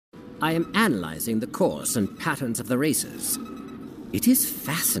I am analyzing the course and patterns of the races. It is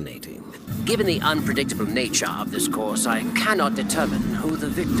fascinating. Given the unpredictable nature of this course, I cannot determine who the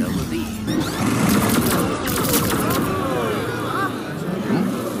victor will be.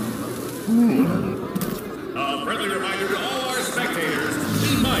 A friendly reminder to all our spectators,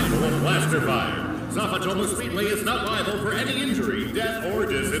 be mindful of blaster fire. Zafatomo Speedway is not liable for any injury, death, or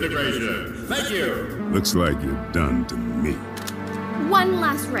disintegration. Thank you. Looks like you're done to me. One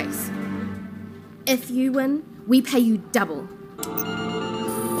last race. If you win, we pay you double.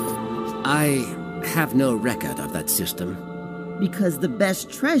 I have no record of that system. Because the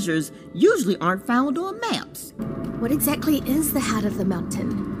best treasures usually aren't found on maps. What exactly is the heart of the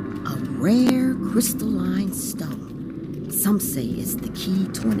mountain? A rare crystalline stone. Some say it's the key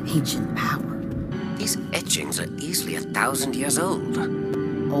to an ancient power. These etchings are easily 1,000 years old.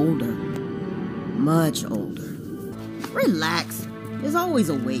 Older. Much older. Relax. There's always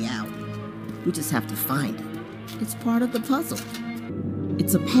a way out. We just have to find it. It's part of the puzzle.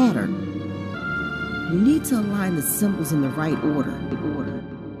 It's a pattern. You need to align the symbols in the right order.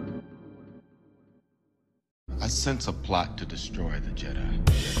 I sense a plot to destroy the Jedi.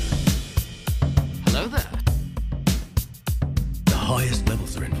 Hello there. The highest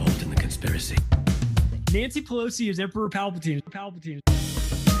levels are involved in the conspiracy. Nancy Pelosi is Emperor Palpatine.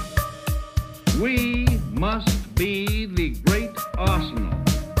 We must be the great arsenal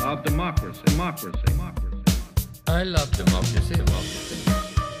of democracy. I love democracy.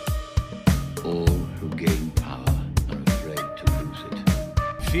 All who gain power are afraid to lose it.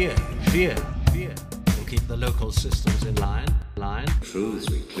 Fear. We'll keep the local systems in line. Truths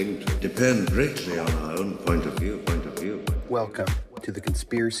we cling to depend greatly on our own point of view. Welcome to the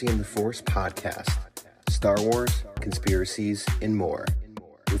Conspiracy in the Force podcast. Star Wars, conspiracies, and more.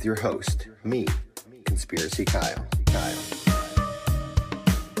 With your host, me, Conspiracy Kyle.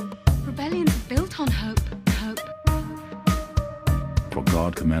 Rebellion's built on hope. For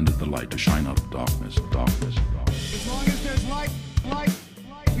God commanded the light to shine out of darkness. As long as there's light,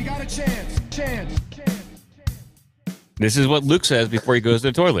 we got a chance. This is what Luke says before he goes to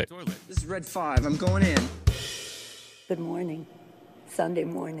the toilet. This is Red 5. I'm going in. Good morning. Sunday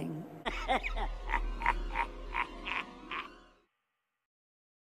morning.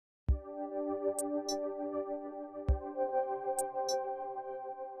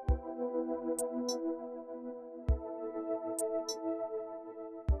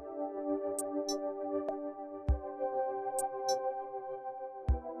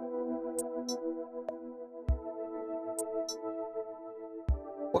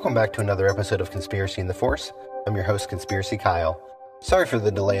 Welcome back to another episode of Conspiracy in the Force. I'm your host, Conspiracy Kyle. Sorry for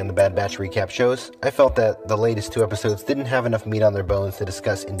the delay on the Bad Batch recap shows. I felt that the latest two episodes didn't have enough meat on their bones to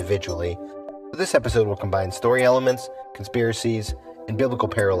discuss individually. So this episode will combine story elements, conspiracies, and biblical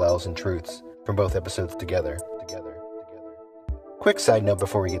parallels and truths from both episodes together. Quick side note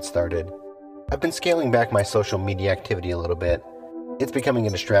before we get started. I've been scaling back my social media activity a little bit. It's becoming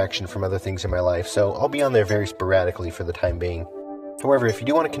a distraction from other things in my life, so I'll be on there very sporadically for the time being. However, if you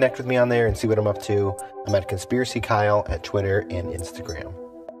do want to connect with me on there and see what I'm up to, I'm at Conspiracy Kyle at Twitter and Instagram.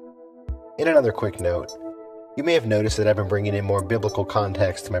 In another quick note, you may have noticed that I've been bringing in more biblical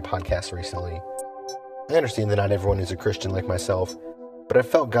context to my podcast recently. I understand that not everyone is a Christian like myself, but I've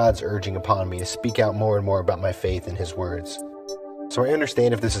felt God's urging upon me to speak out more and more about my faith in His words. So I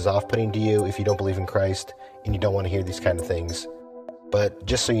understand if this is off-putting to you if you don't believe in Christ and you don't want to hear these kind of things. But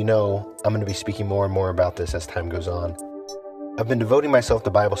just so you know, I'm going to be speaking more and more about this as time goes on. I've been devoting myself to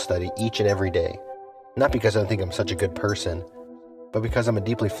Bible study each and every day, not because I think I'm such a good person, but because I'm a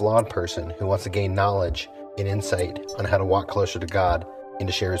deeply flawed person who wants to gain knowledge and insight on how to walk closer to God and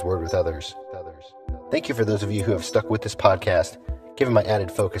to share His word with others. Thank you for those of you who have stuck with this podcast, given my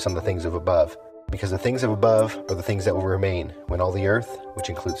added focus on the things of above, because the things of above are the things that will remain when all the earth, which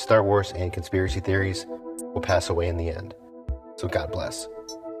includes Star Wars and conspiracy theories, will pass away in the end. So God bless.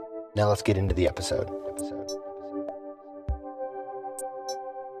 Now let's get into the episode.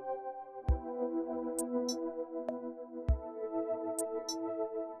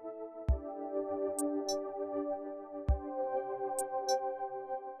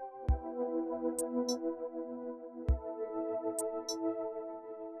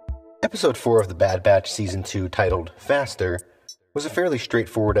 Episode 4 of The Bad Batch Season 2, titled Faster, was a fairly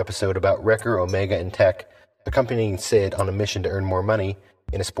straightforward episode about Wrecker, Omega, and Tech accompanying Sid on a mission to earn more money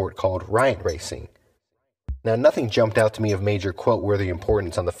in a sport called riot racing. Now, nothing jumped out to me of major quote-worthy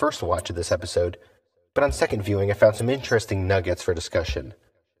importance on the first watch of this episode, but on second viewing I found some interesting nuggets for discussion.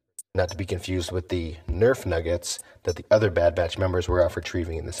 Not to be confused with the Nerf nuggets that the other Bad Batch members were out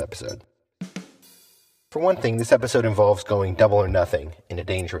retrieving in this episode. For one thing, this episode involves going double or nothing in a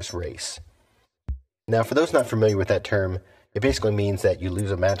dangerous race. Now, for those not familiar with that term, it basically means that you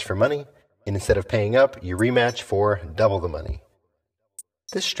lose a match for money, and instead of paying up, you rematch for double the money.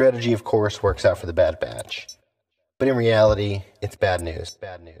 This strategy, of course, works out for the Bad Batch. But in reality, it's bad news.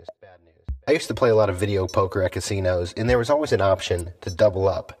 I used to play a lot of video poker at casinos, and there was always an option to double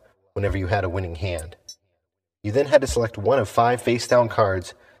up whenever you had a winning hand. You then had to select one of 5 face-down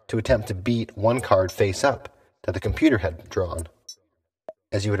cards to attempt to beat one card face-up that the computer had drawn.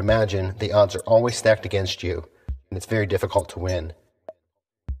 As you would imagine, the odds are always stacked against you, and it's very difficult to win.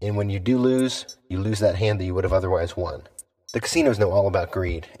 And when you do lose, you lose that hand that you would have otherwise won. The casinos know all about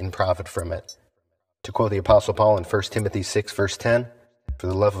greed and profit from it. To quote the Apostle Paul in 1 Timothy 6, verse 10, "For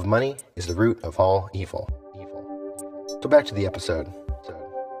the love of money is the root of all evil." So back to the episode.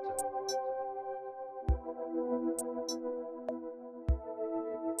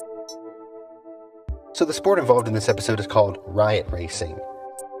 So the sport involved in this episode is called riot racing,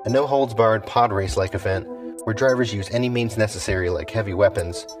 a no-holds-barred pod race-like event where drivers use any means necessary, like heavy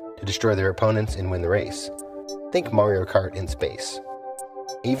weapons, to destroy their opponents and win the race. Think Mario Kart in space.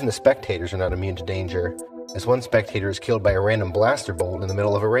 Even the spectators are not immune to danger, as one spectator is killed by a random blaster bolt in the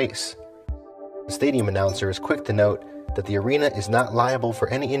middle of a race. The stadium announcer is quick to note that the arena is not liable for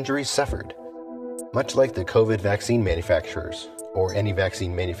any injuries suffered, much like the COVID vaccine manufacturers, or any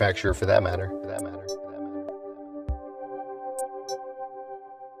vaccine manufacturer for that matter.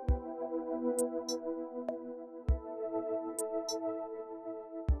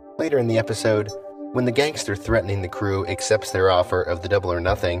 Later in the episode, when the gangster threatening the crew accepts their offer of the double or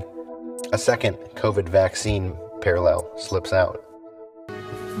nothing, a second COVID vaccine parallel slips out.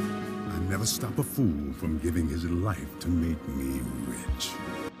 I never stop a fool from giving his life to make me rich.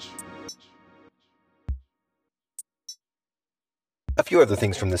 A few other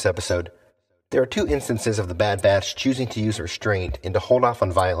things from this episode. There are 2 instances of the Bad Batch choosing to use restraint and to hold off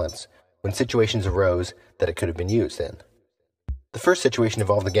on violence when situations arose that it could have been used in. The first situation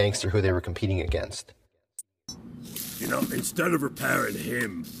involved the gangster who they were competing against. You know, instead of repairing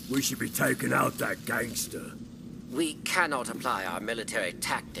him, we should be taking out that gangster. We cannot apply our military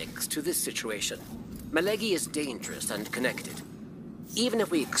tactics to this situation. Malegi is dangerous and connected. Even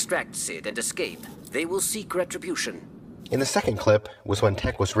if we extract Sid and escape, they will seek retribution. In the second clip was when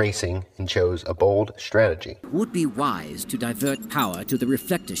Tech was racing and chose a bold strategy. Would be wise to divert power to the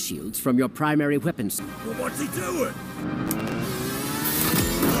reflector shields from your primary weapons. Well, what's he doing?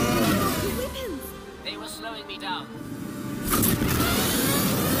 They were slowing me down.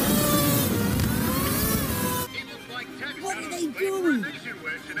 What are they doing?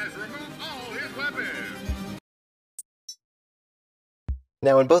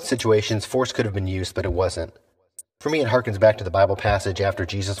 Now, in both situations, force could have been used, but it wasn't. For me, it harkens back to the Bible passage after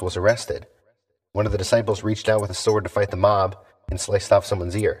Jesus was arrested. One of the disciples reached out with a sword to fight the mob and sliced off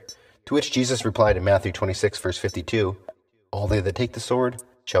someone's ear, to which Jesus replied in Matthew 26, verse 52, "All they that take the sword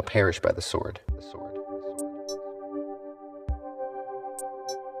shall perish by the sword."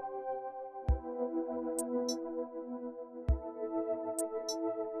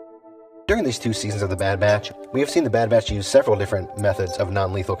 During these 2 seasons of the Bad Batch, we have seen the Bad Batch use several different methods of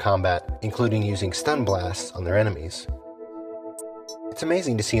non-lethal combat, including using stun blasts on their enemies. It's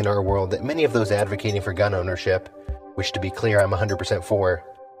amazing to see in our world that many of those advocating for gun ownership, which to be clear I'm 100% for,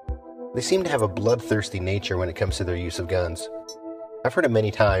 they seem to have a bloodthirsty nature when it comes to their use of guns. I've heard it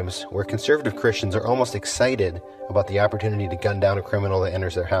many times where conservative Christians are almost excited about the opportunity to gun down a criminal that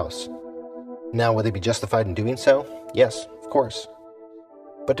enters their house. Now, would they be justified in doing so? Yes, of course.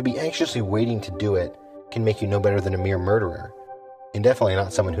 But to be anxiously waiting to do it can make you no better than a mere murderer, and definitely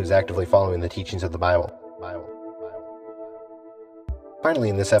not someone who's actively following the teachings of the Bible. Finally,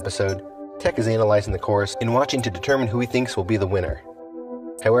 in this episode, Tech is analyzing the course and watching to determine who he thinks will be the winner.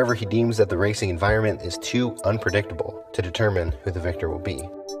 However, he deems that the racing environment is too unpredictable to determine who the victor will be.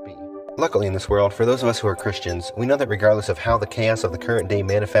 Luckily in this world, for those of us who are Christians, we know that regardless of how the chaos of the current day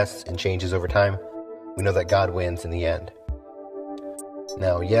manifests and changes over time, we know that God wins in the end.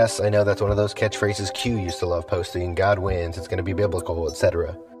 Now, yes, I know that's one of those catchphrases Q used to love posting, God wins, it's going to be biblical,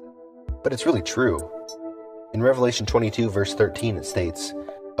 etc. But it's really true. In Revelation 22, verse 13, it states,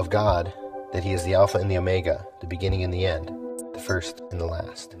 "Of God, that he is the Alpha and the Omega, the beginning and the end, the first and the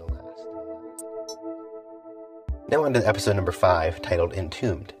last." Now on to episode number 5, titled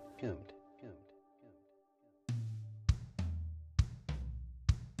Entombed.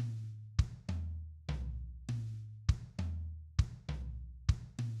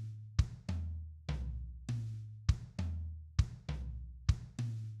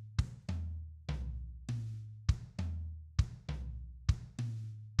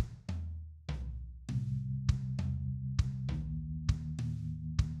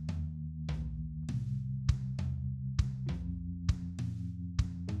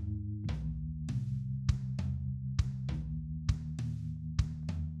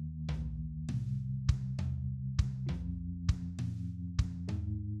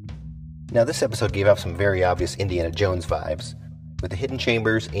 Now, this episode gave off some very obvious Indiana Jones vibes, with the hidden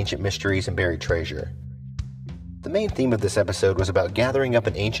chambers, ancient mysteries, and buried treasure. The main theme of this episode was about gathering up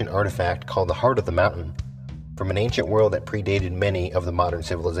an ancient artifact called the Heart of the Mountain, from an ancient world that predated many of the modern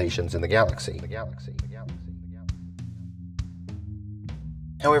civilizations in the galaxy.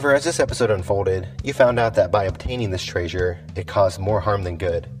 However, as this episode unfolded, you found out that by obtaining this treasure, it caused more harm than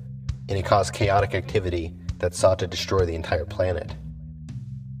good, and it caused chaotic activity that sought to destroy the entire planet.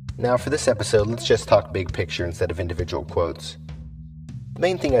 Now, for this episode, let's just talk big picture instead of individual quotes. The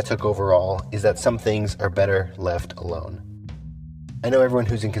main thing I took overall is that some things are better left alone. I know everyone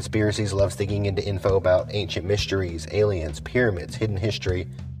who's in conspiracies loves digging into info about ancient mysteries, aliens, pyramids, hidden history,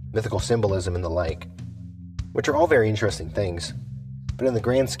 mythical symbolism, and the like, which are all very interesting things. But in the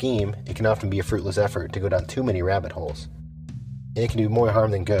grand scheme, it can often be a fruitless effort to go down too many rabbit holes. And it can do more harm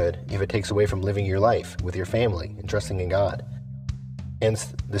than good if it takes away from living your life with your family and trusting in God.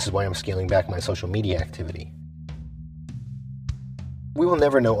 Hence, this is why I'm scaling back my social media activity. We will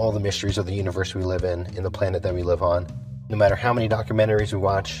never know all the mysteries of the universe we live in and the planet that we live on. No matter how many documentaries we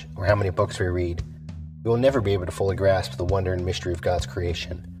watch or how many books we read, we will never be able to fully grasp the wonder and mystery of God's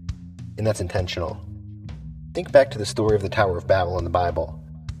creation. And that's intentional. Think back to the story of the Tower of Babel in the Bible.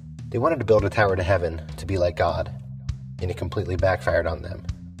 They wanted to build a tower to heaven to be like God, and it completely backfired on them.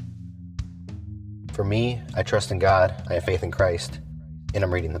 For me, I trust in God, I have faith in Christ, and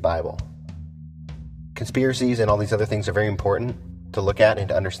I'm reading the Bible. Conspiracies and all these other things are very important to look at and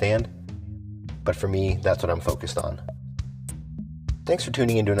to understand, but for me, that's what I'm focused on. Thanks for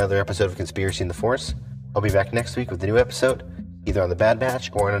tuning in to another episode of Conspiracy in the Force. I'll be back next week with a new episode, either on the Bad Batch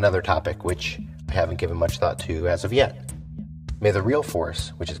or on another topic, which I haven't given much thought to as of yet. May the real Force,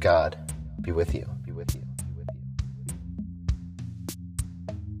 which is God, be with you.